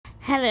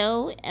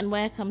Hello and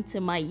welcome to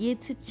my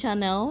YouTube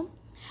channel.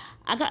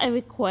 I got a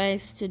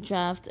request to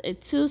draft a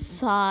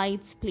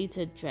two-side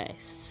pleated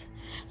dress.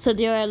 So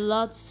there are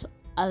lots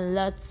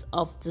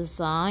of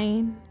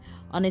design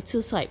on a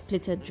two-side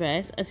pleated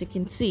dress, as you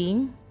can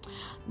see.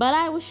 But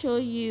I will show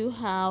you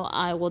how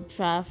I will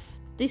draft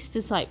this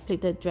two-side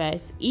pleated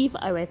dress if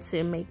I were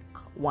to make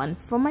one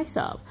for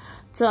myself.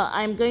 So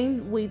I'm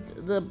going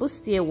with the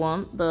bustier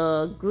one,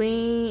 the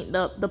green,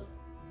 the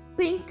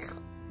pink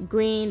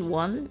green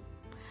one.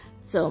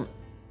 So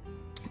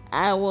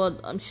I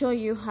would show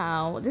you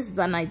how. This is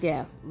an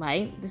idea,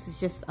 right? This is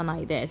just an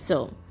idea.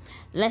 So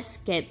let's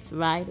get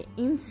right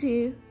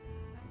into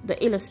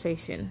the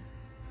illustration.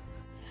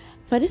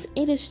 For this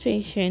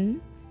illustration,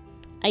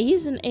 I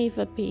use an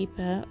A4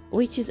 paper,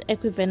 which is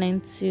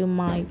equivalent to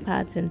my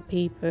pattern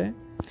paper.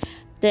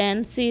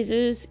 Then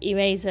scissors,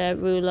 eraser,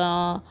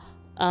 ruler,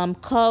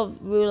 curve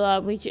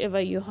ruler,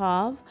 whichever you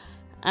have,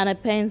 and a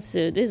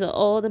pencil. These are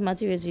all the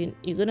materials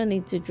you're gonna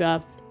need to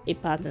draft a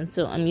pattern,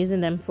 so I'm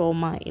using them for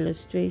my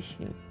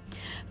illustration.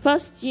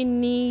 First, you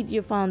need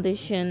your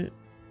foundation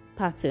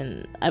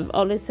pattern. I've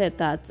always said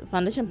that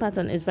foundation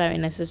pattern is very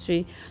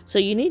necessary, so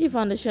you need your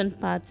foundation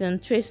pattern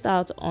traced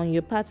out on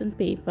your pattern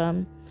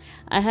paper.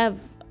 I have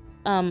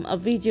a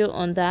video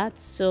on that,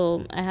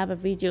 so I have a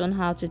video on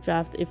how to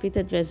draft a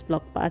fitted dress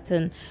block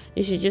pattern.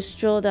 You should just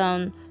scroll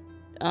down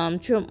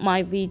through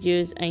my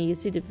videos and you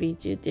see the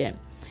video there.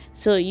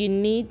 So you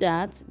need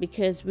that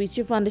because with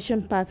your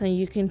foundation pattern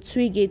you can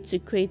twig it to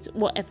create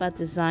whatever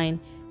design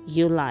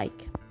you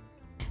like.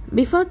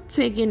 Before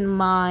twigging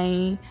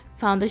my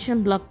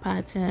foundation block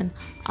pattern,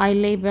 I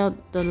labeled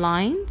the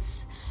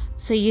lines.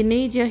 So you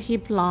need your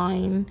hip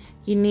line,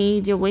 you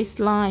need your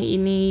waistline, you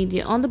need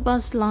your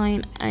underbust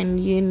line,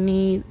 and you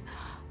need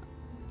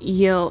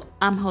your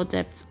armhole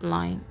depth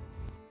line.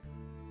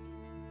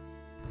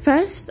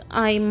 First,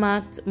 I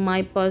marked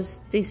my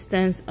bust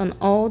distance on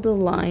all the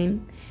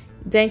line.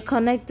 Then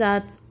connect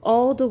that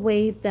all the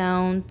way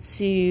down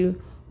to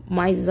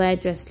my desired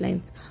dress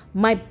length.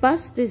 My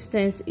bust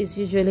distance is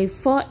usually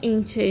 4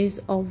 inches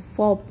or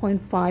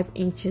 4.5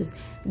 inches,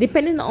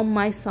 depending on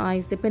my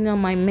size, depending on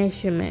my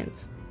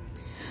measurement.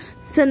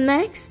 So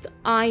next,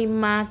 I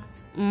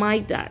marked my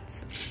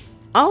dart.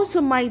 Also,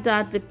 my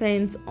dart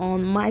depends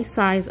on my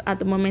size at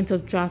the moment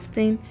of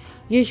drafting.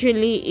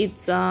 Usually,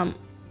 it's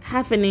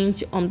half an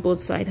inch on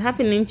both sides, half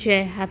an inch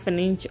here, half an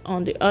inch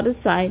on the other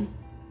side.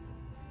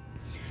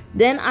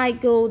 Then I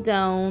go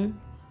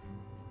down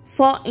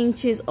 4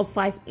 inches or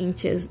 5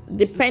 inches,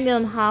 depending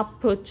on how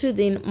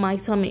protruding my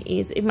tummy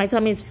is. If my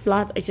tummy is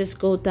flat, I just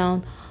go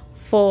down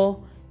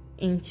 4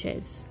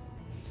 inches.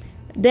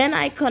 Then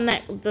I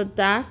connect the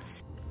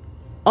darts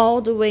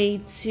all the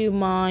way to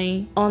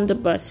my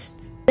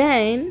underbust.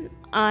 Then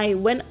I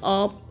went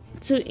up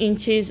 2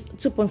 inches,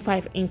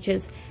 2.5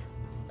 inches.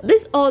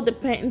 This all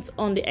depends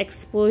on the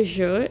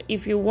exposure.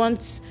 If you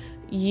want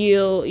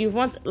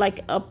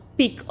like a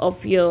peak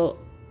of your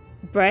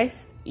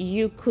breast,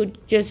 you could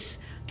just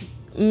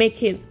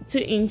make it 2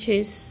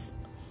 inches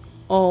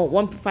or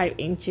 1.5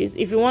 inches.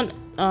 If you want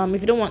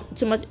if you don't want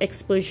too much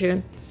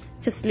exposure,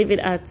 just leave it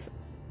at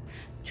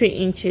 3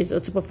 inches or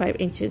 2.5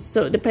 inches.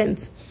 So it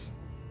depends.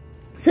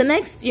 So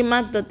next, you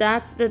mark the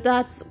darts. The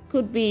darts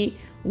could be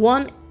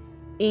 1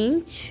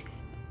 inch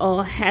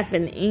or half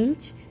an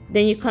inch.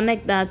 Then you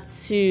connect that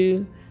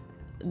to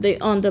the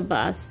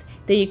underbust.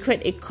 Then you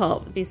create a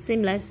curve, be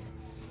seamless.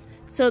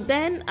 So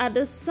then at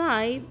the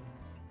side,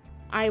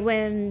 I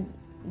went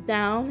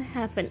down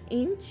half an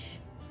inch.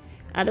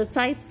 At the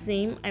side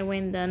seam, I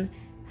went down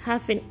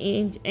half an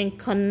inch and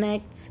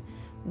connect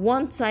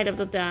one side of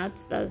the dart,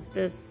 that's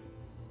this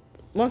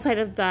one side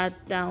of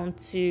that, down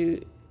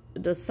to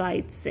the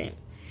side seam.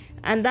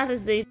 And that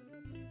is it.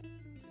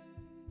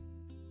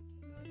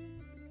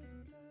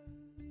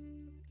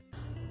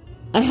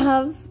 I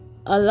have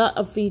a lot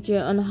of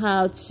video on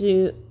how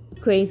to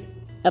create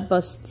a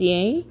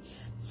bustier.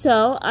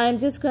 So I'm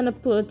just gonna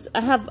put, I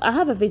have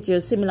a video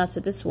similar to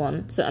this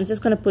one, so I'm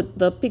just gonna put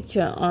the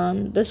picture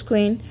on the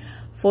screen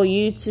for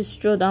you to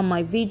scroll down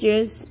my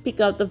videos, pick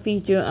out the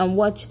video and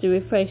watch to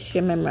refresh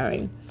your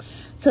memory.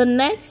 So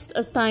next,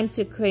 it's time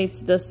to create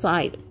the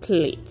side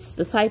pleats.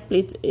 The side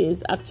pleat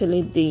is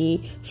actually the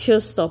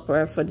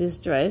showstopper for this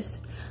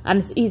dress, and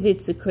it's easy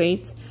to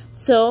create.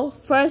 So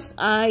first,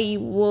 I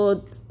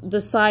would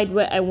decide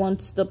where I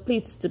want the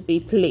pleats to be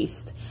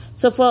placed.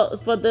 So for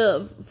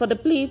the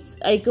pleats,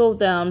 I go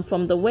down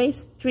from the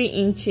waist 3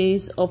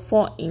 inches or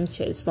 4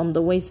 inches from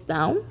the waist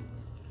down.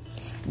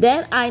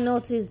 Then I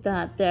notice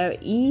that there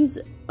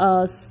is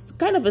a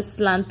kind of a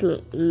slant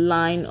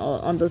line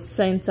on the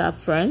center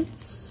front.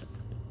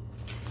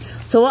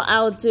 So what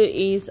I'll do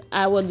is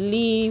I would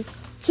leave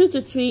 2 to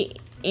 3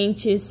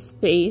 inches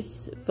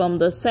space from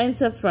the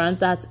center front,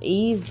 that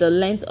is the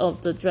length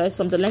of the dress.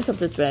 From the length of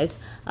the dress,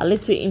 I'll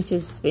leave 3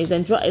 inches space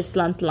and draw a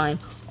slant line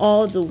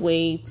all the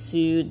way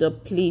to the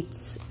pleat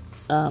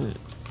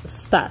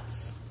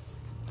starts.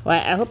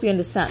 Right, I hope you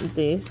understand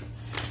this.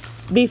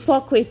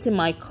 Before creating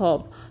my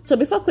curve, so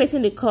before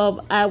creating the curve,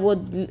 I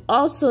would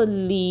also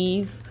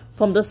leave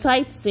from the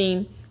side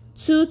seam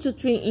 2 to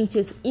 3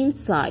 inches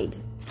inside.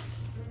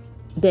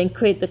 Then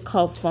create the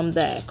curve from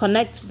there.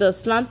 Connect the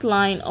slant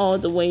line all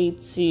the way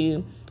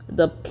to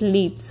the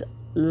pleat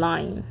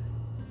line.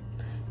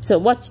 So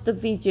watch the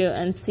video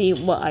and see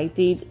what I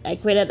did. I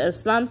created a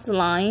slant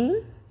line,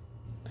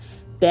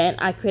 then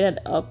I created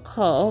a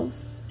curve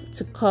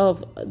to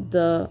curve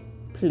the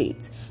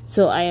pleat.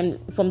 So I am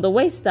from the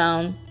waist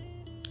down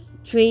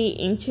 3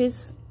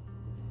 inches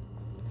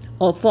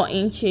or 4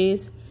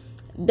 inches.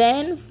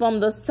 Then from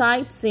the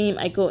side seam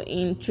I go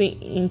in 3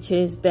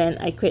 inches, then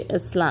I create a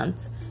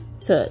slant.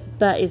 So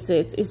that is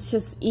it. It's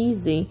just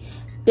easy.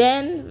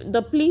 Then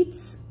the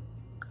pleats,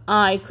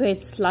 I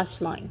create slash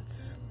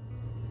lines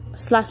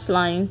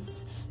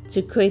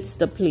to create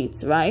the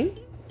pleats, right?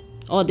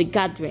 Or the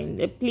gathering,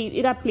 the pleat,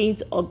 either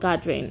pleat or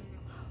gathering,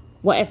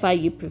 whatever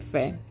you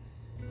prefer.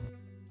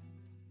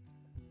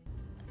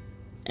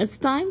 It's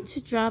time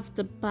to draft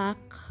the back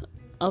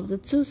of the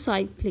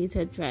 2-side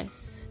pleated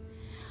dress.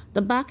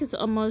 The back is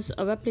almost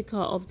a replica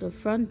of the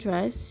front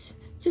dress,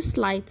 just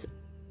slight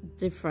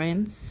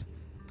difference.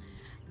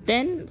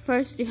 Then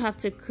first you have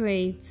to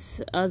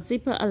create a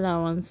zipper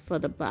allowance for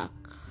the back.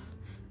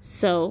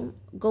 So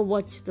go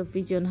watch the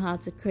video on how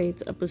to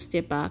create a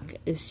bustier back.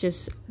 It's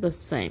just the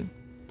same.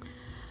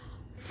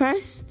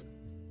 First,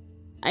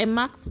 I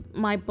marked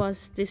my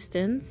bust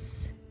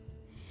distance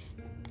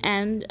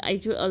and I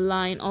drew a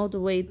line all the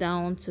way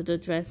down to the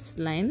dress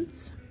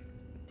length.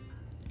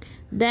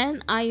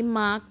 Then I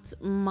marked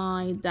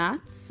my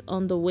darts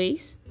on the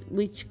waist,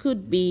 which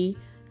could be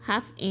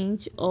 1/2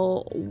 inch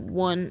or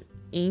 1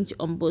 inch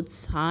on both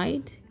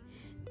sides.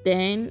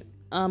 Then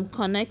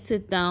connect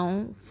it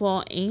down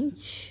 4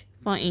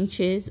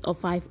 inches or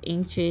 5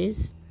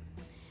 inches.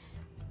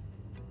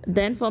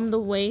 Then from the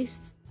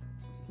waist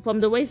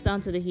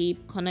down to the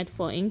hip, connect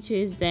 4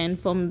 inches. Then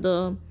from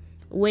the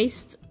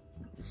waist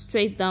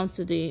straight down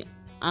to the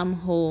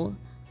armhole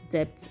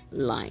depth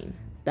line.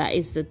 That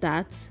is the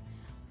dart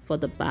for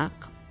the back.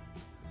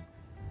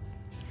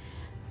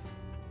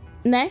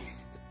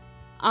 Next,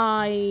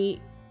 I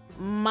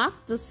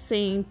mark the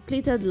same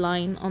pleated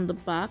line on the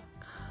back.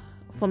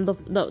 From the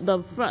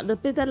front, the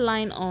pleated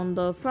line on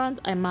the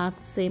front, I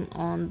marked same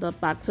on the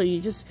back. So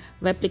you're just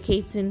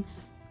replicating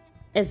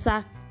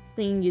exact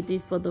thing you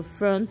did for the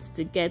front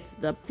to get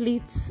the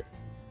pleats,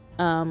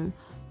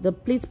 the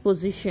pleat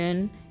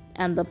position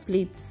and the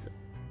pleats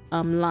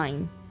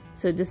line.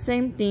 So the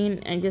same thing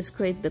and just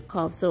create the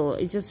curve. So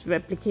it's just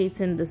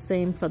replicating the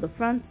same for the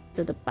front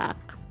to the back.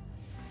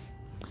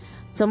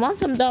 So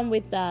once I'm done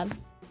with that,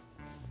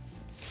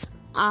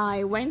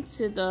 I went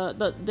to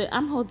the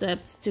armhole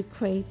depth to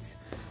create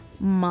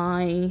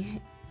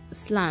my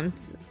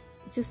slant,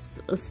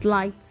 just a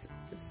slight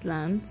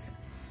slant.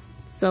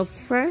 So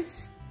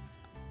first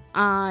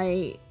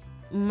I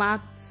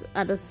marked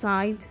at the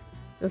side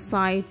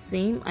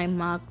seam, I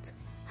marked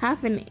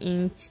 1/2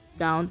 inch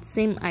down.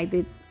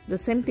 The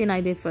same thing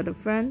I did for the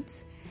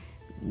front.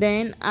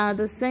 Then at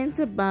the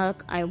center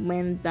back, I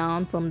went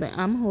down from the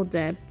armhole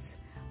depth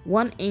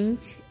 1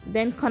 inch.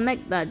 Then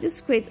connect that.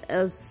 Just create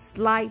a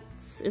slightly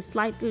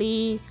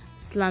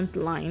slant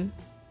line,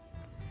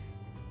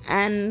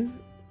 and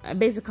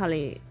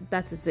basically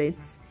that is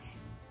it.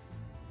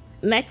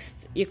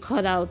 Next, you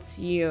cut out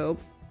your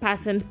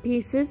patterned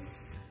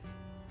pieces.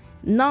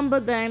 Number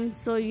them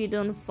so you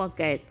don't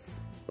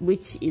forget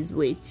which is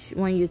which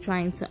when you're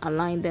trying to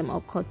align them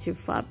or cut your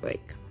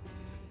fabric.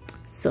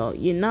 So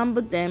you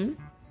number them.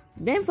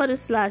 Then for the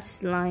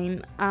slash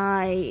line,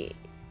 I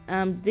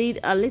did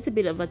a little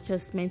bit of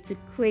adjustment to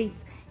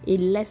create a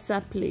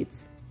lesser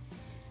pleat.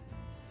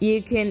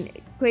 You can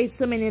create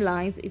so many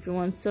lines if you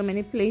want so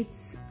many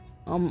pleats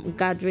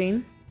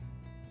gathering,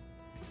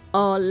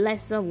 or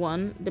lesser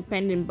one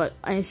depending, but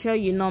ensure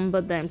you number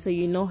them so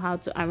you know how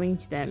to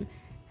arrange them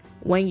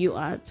when you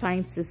are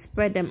trying to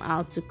spread them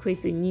out to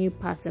create a new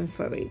pattern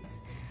for it.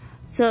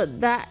 So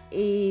that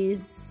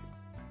is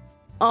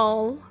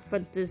all for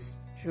this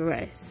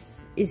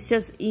dress. It's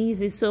just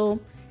easy, so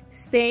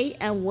stay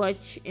and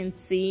watch and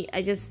see.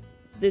 I just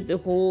did the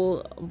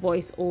whole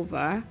voice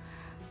over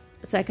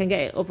so I can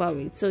get it over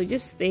with. So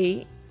just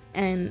stay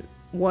and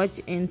watch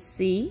and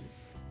see,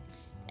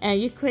 and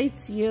you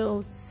create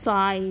your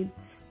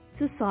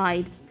two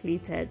side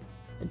pleated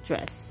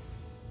dress.